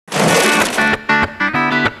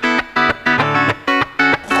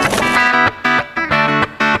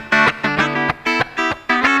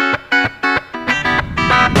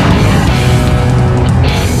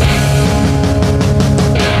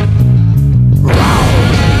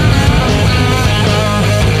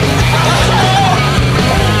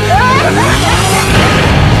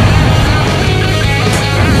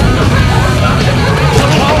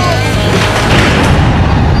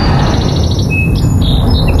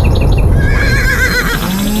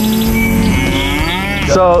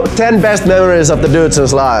So, 10 best memories of the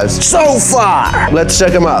Dudesons' lives. So far! Let's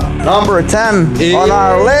check them out. Number 10 on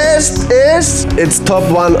our list is... It's top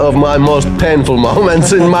one of my most painful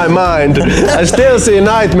moments in my mind. I still see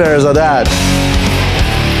nightmares of that.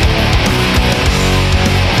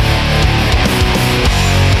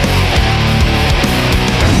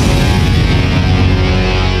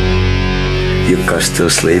 Jukka's still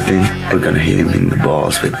sleeping. We're gonna hit him in the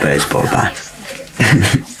balls with baseball bat.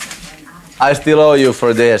 I still owe you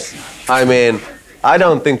for this. I mean, I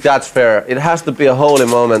don't think that's fair. It has to be a holy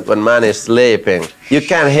moment when man is sleeping. You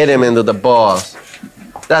can't hit him into the balls.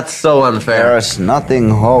 That's so unfair. There's nothing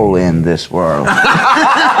holy in this world.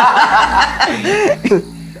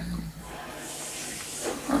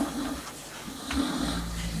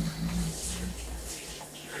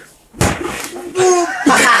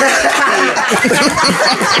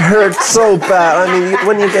 It hurts so bad. I mean,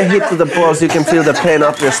 when you get hit to the balls, you can feel the pain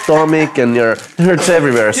up your stomach and it hurts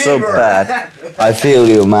everywhere so bad. I feel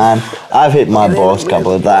you, man. I've hit my balls a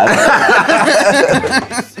couple of times.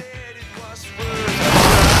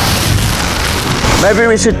 Maybe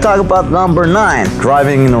we should talk about number 9,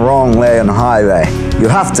 driving in the wrong lane on the highway. You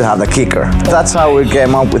have to have the kicker. That's how we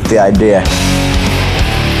came up with the idea.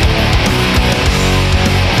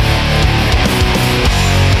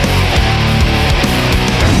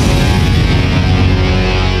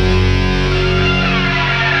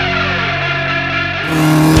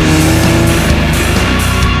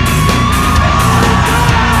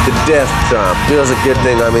 Death jump. It was a good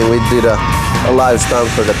thing. I mean, we did a live stunt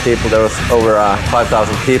for the people. There was over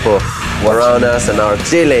 5,000 people around us and our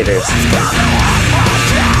cheerleaders.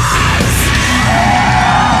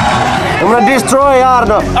 I'm gonna destroy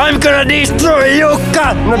Arno. I'm gonna destroy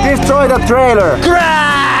Jukka! I'm gonna destroy the trailer.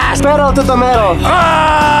 Crash! Pedal to the metal.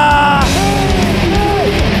 Ah!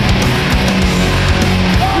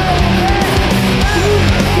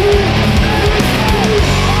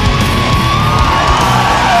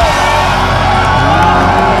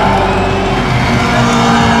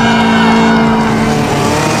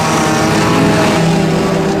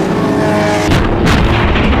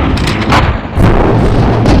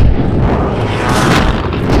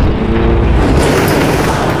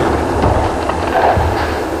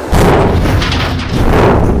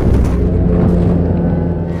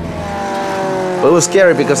 It was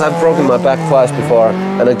scary because I've broken my back twice before,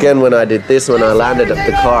 and again when I did this, when I landed at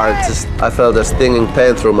the car, I felt a stinging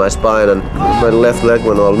pain through my spine and my left leg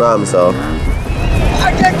went all numb, so...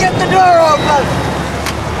 I can't get the door open!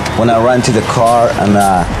 When I ran to the car and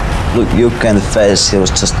looked Jukka in the face, he was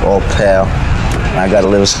just all pale. I got a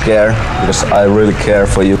little scared because I really care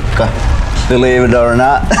for Jukka, believe it or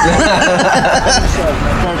not.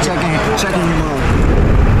 Checking him out.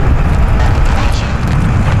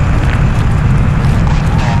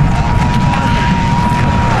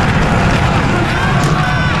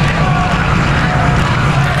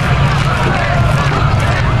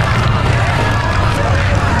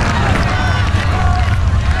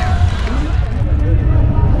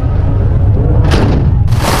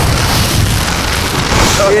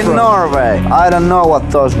 In Norway, I don't know what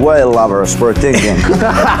those whale lovers were thinking.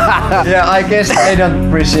 Yeah, I guess they don't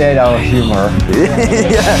appreciate our humor.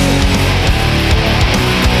 Yeah.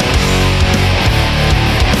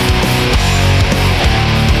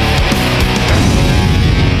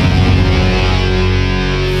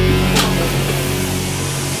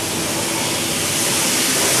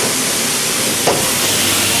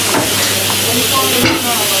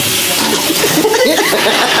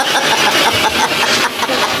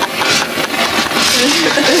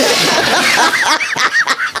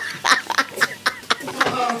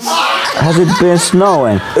 Has it been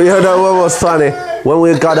snowing? You know what was funny? When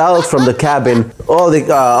we got out from the cabin, all the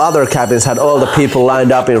other cabins had all the people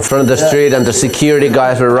lined up in front of the street and the security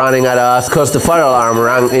guys were running at us because the fire alarm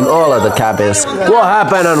rang in all of the cabins. What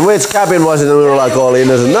happened and which cabin was it? And we were like all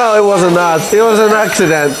innocent. No, it wasn't us. It was an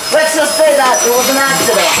accident. Let's just say that it was an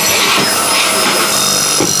accident.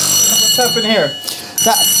 What's happened here?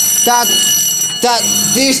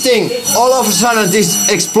 This thing, all of a sudden this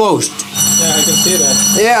explodes. Yeah, I can see that.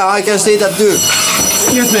 Yeah, I can see that too.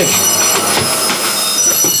 Excuse me.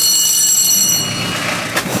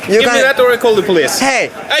 Give me that or I call the police. Hey,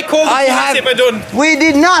 I call the police if I don't. We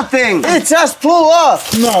did nothing. It just flew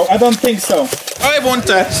off. No, I don't think so. I want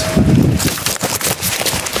that.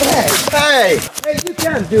 Hey, you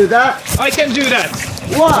can't do that. I can do that.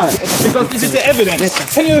 Why? Because this is the evidence.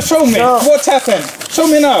 Can you show me what's happened? Show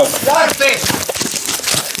me now. Like this.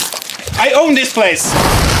 I own this place.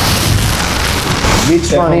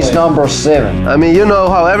 Which one is number 7? I mean, you know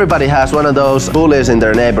how everybody has one of those bullies in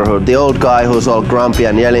their neighborhood. The old guy who's all grumpy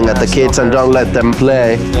and yelling at the kids and don't let them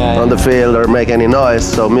play on the field or make any noise.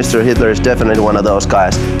 So Mr. Hitler is definitely one of those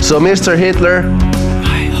guys. So Mr. Hitler...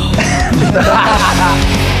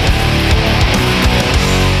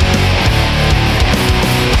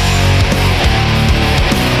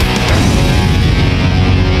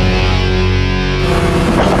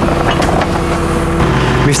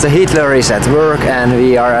 Mr. Hitler is at work and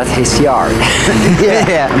we are at his yard.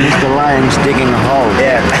 Yeah. Mr. Lion's digging a hole.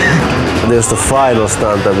 Yeah. This is the final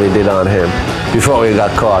stunt that we did on him before we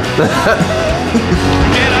got caught.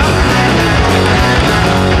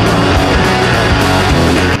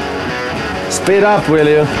 Speed up, will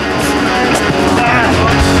you?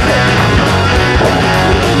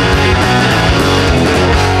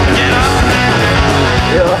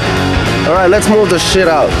 Yeah. All right, let's move the shit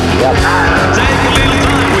out. Yep.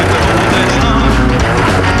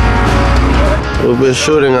 We've been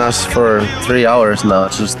shooting us for 3 hours now.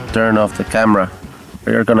 Just turn off the camera.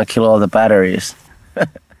 We're gonna kill all the batteries.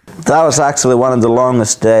 That was actually one of the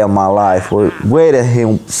longest days of my life. We waited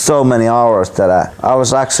him so many hours that I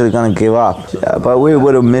was actually gonna give up. Yeah, but we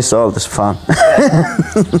would have missed all this fun.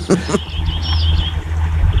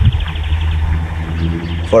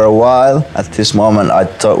 For a while, at this moment, I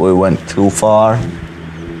thought we went too far,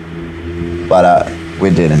 but we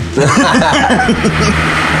didn't.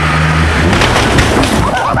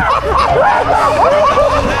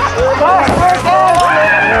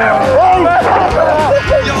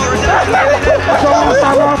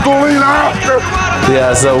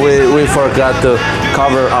 Yeah, so we forgot to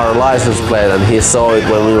cover our license plate, and he saw it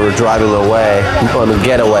when we were driving away on a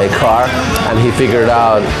getaway car, and he figured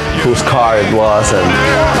out whose car it was.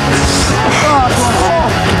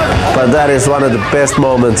 But that is one of the best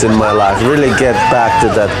moments in my life. Really get back to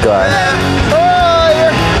that guy.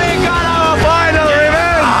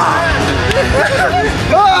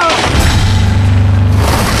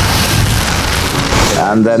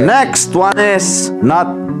 And the next one is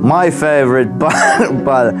not my favorite,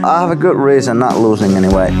 but I have a good reason not losing any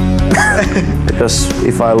weight. Because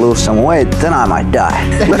if I lose some weight, then I might die.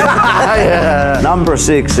 Yeah. Number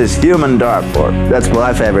 6 is human dartboard. That's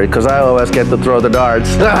my favorite, because I always get to throw the darts.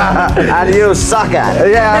 And you suck at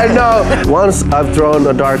it. Yeah, I know. Once I've thrown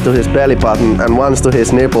a dart to his belly button and once to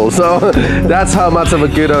his nipple, so that's how much of a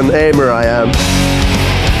good an aimer I am.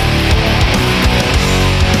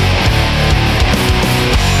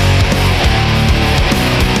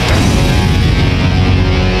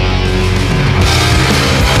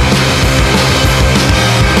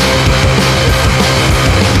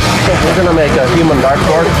 We're gonna make a human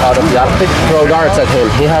dartboard out of Jarppi. Throw darts at him.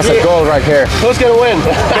 He has a goal right here. Who's gonna win?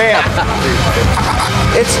 Bam!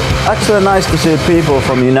 It's actually nice to see people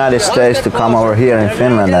from the United States to come over here in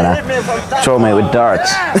Finland and throw me with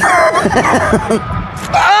darts.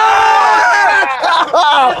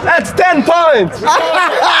 That's 10 points!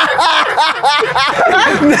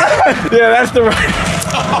 Yeah, that's the right.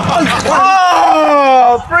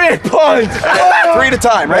 Oh, 3 points! 3 at a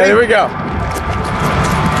time, ready? Here we go.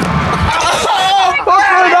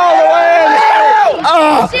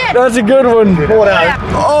 Oh, that's a good one.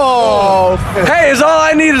 Oh, hey, all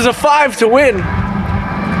I need is a 5 to win. I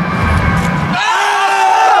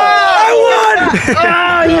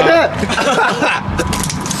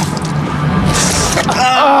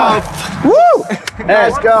won! Woo!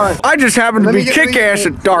 Nice going. I just happen to be kick-ass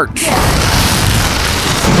at darts.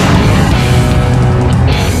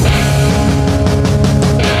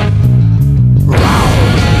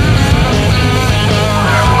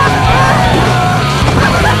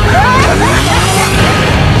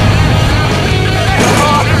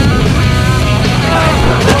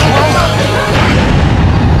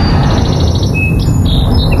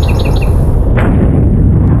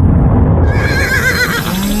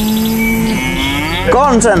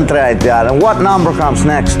 Concentrate, Jaren. What number comes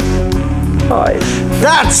next? 5.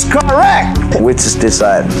 That's correct! We just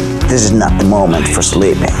decided this is not the moment for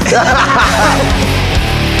sleeping.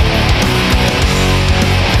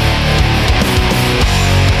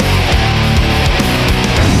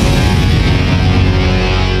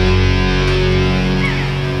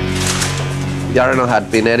 Jarno had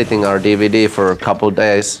been editing our DVD for a couple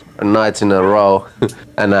days and nights in a row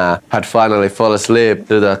and had finally fallen asleep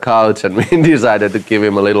to the couch, and we decided to give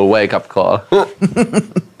him a little wake-up call.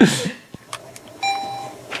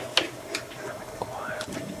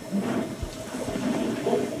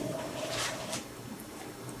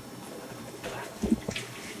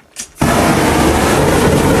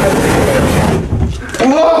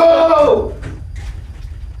 Whoa!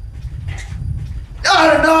 I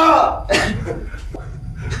don't know!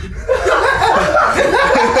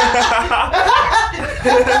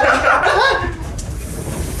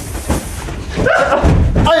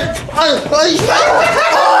 Let's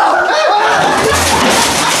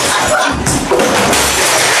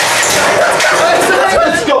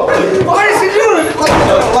go! What is he doing?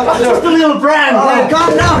 Just a little brand. Oh,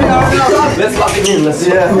 calm down here. Let's lock him in. Let's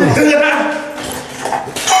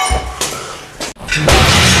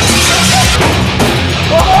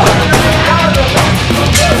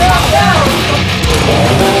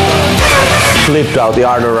Flipped out the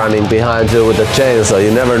Arno running behind you with the chainsaw.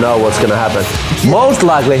 You never know what's gonna happen. Most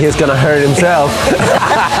likely he's gonna hurt himself.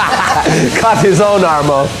 Cut his own arm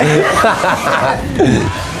off.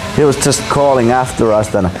 He was just calling after us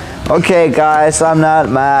then. Okay guys, I'm not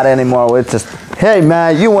mad anymore. We're just, hey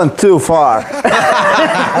man, you went too far.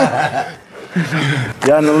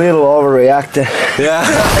 Got a little overreacted. Yeah.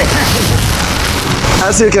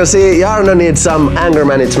 As you can see, Jarno needs some anger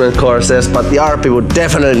management courses, but the RP would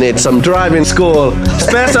definitely need some driving school,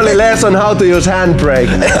 especially lesson how to use handbrake.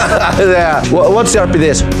 Yeah. What's the RP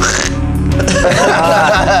this?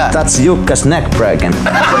 That's Jukka's neck breaking.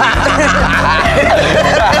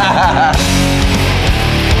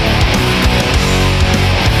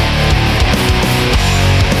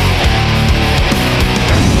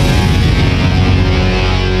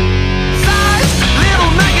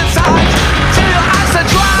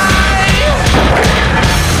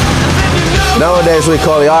 Nowadays we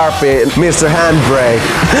call the RP Mr. Handbrake.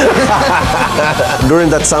 During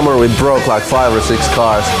that summer we broke like 5 or 6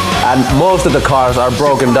 cars, and most of the cars are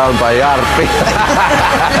broken down by RP.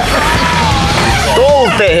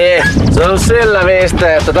 Tultiin! Se on sillä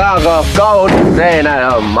viiste, että tää onko Code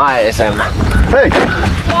Seinäjoen maisema. Hei!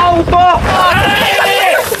 Auto!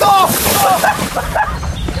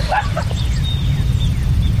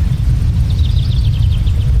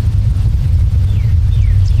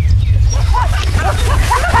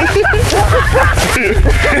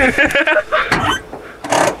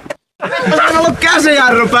 On ollut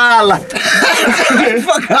käsijarru päällä.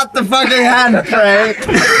 Forgot the fucking handbrake.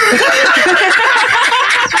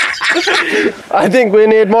 I think we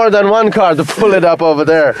need more than one car to pull it up over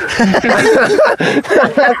there.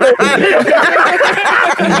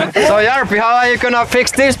 So Jarppi, how are you gonna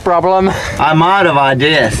fix this problem? I'm out of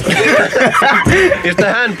ideas. Is the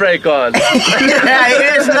handbrake on? Yeah, it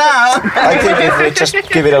is now. I think if we just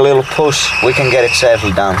give it a little push, we can get it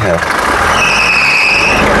safely downhill.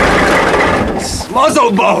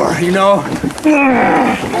 Muzzle blower, you know.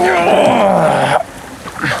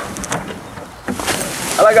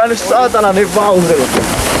 Älkää nyt saatana niin vauhdilla.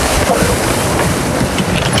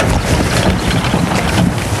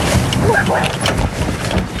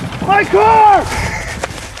 My car!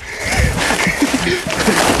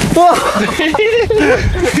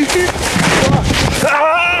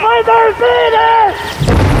 My Mercedes!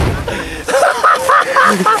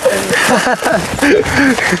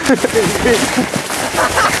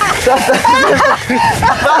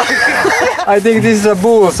 I think this is a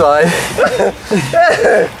bullseye.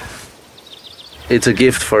 It's a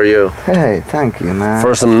gift for you. Hey, thank you, man.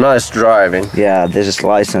 For some nice driving. Yeah, this is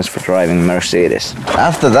license for driving Mercedes.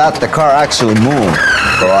 After that, the car actually moved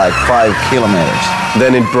for like 5 kilometers.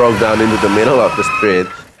 Then it broke down into the middle of the street.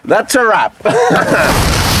 That's a wrap.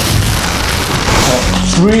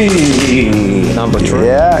 Number 3.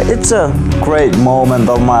 Yeah, it's a great moment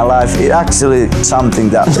of my life. It actually something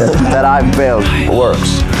that I built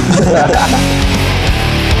works.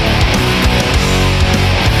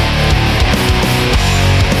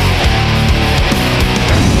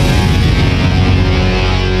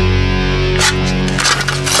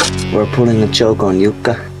 We're pulling a joke on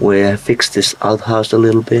Jukka. We fixed this outhouse a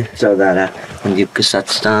little bit so that when Jukka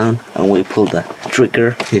sits down and we pull the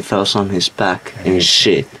trigger, he falls on his back and he's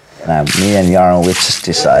shit. Me and Jarno, we just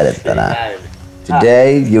decided that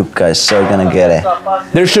today Jukka is so gonna get it.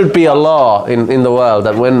 There should be a law in the world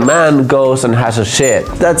that when man goes and has a shit,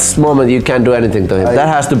 that's the moment you can't do anything to him. That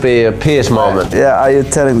has to be a peace moment. Yeah, are you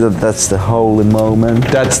telling that that's the holy moment?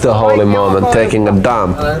 That's the holy moment, taking a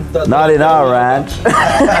dump. Not in our ranch.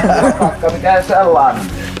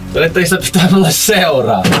 Olettekö sitä pitää mulle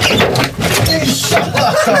seuraa?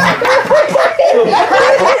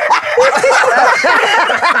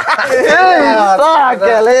 Ei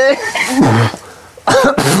saakeli!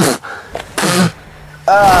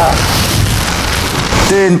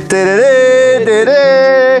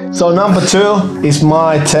 So number 2 is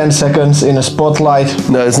my 10 seconds in a spotlight.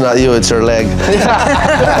 No, it's not you, it's your leg.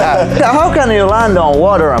 How can you land on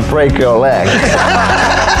water and break your leg?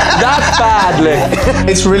 That badly.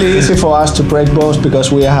 It's really easy for us to break bones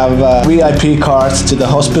because we have VIP cards to the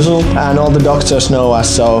hospital and all the doctors know us,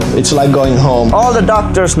 so it's like going home. All the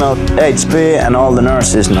doctors know HP and all the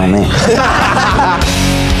nurses know me.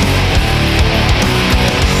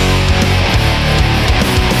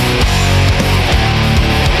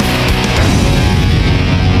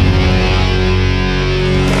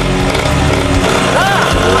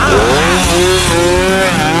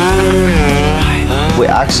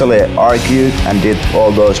 actually argued and did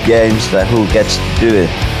all those games that who gets to do it.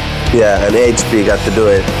 Yeah, and HP got to do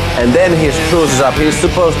it. And then he screws up. He's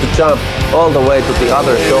supposed to jump all the way to the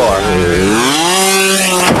other shore.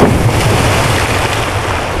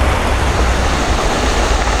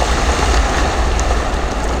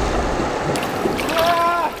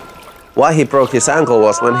 Why he broke his ankle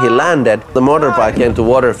was when he landed, the motorbike came to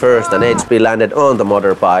water first and HP landed on the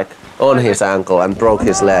motorbike, on his ankle and broke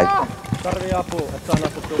his leg.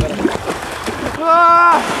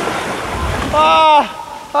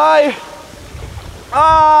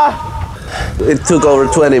 It took over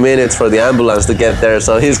 20 minutes for the ambulance to get there,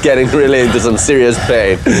 so he's getting really into some serious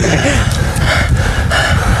pain.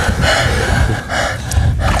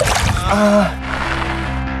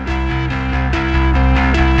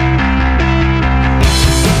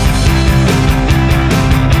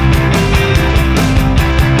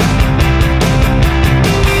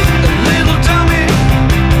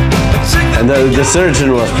 And the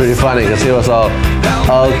surgeon was pretty funny because he was all,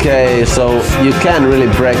 okay, so you can't really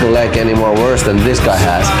break a leg any more worse than this guy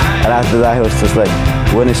has. And after that he was just like,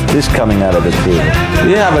 when is this coming out of the theater?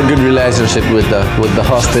 We have a good relationship with the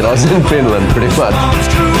hospitals in Finland, pretty much.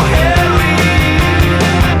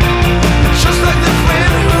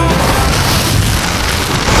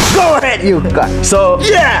 Go ahead, you guys! So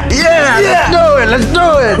yeah, let's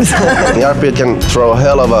do it! Jarppi can throw a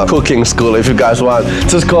hell of a cooking school if you guys want.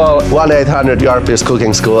 Just call 1-800-Jarppi's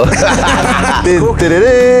cooking school.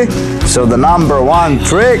 So the number one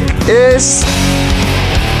trick is...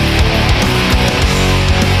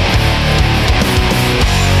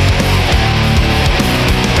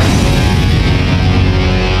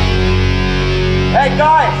 Hey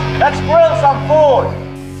guys, let's grill some food.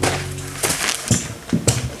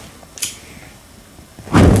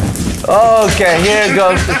 Okay, here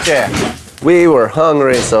goes the chef. We were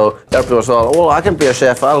hungry, so Jarppi was all, well, I can be a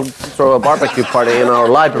chef. I'll throw a barbecue party in our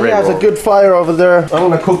library. There's a good fire over there. I'm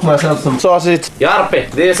gonna cook myself some sausage. Jarppi,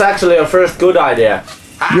 this is actually your first good idea.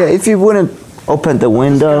 Yeah, if you wouldn't open the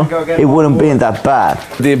window, it wouldn't be that bad.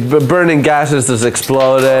 The burning gases just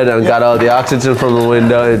exploded and got all the oxygen from the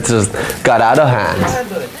window. It just got out of hand.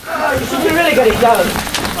 You really got it done.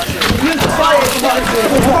 Use the fire to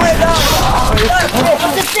fire down.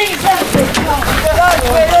 The thing's empty.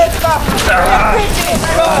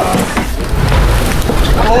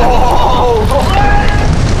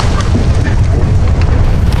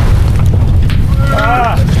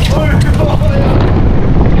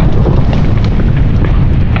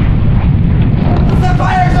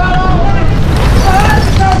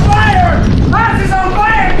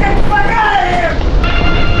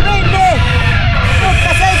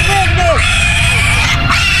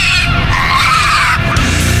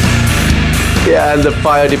 Yeah, and the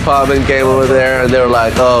fire department came over there and they were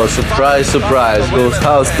like, oh, surprise, surprise, whose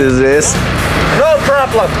house this is? No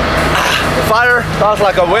problem. Fire sounds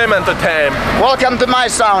like a woman to tame. Welcome to my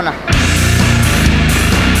sauna.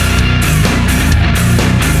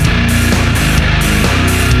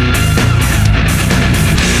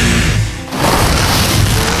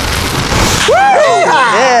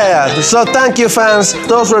 Yeah, so thank you fans.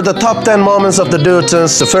 Those were the top 10 moments of the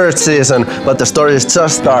Dudesons, the first season, but the story is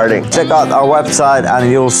just starting. Check out our website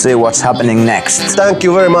and you'll see what's happening next. Thank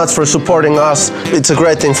you very much for supporting us. It's a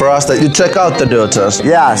great thing for us that you check out the Dudesons.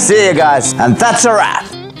 Yeah, see you guys. And that's a wrap.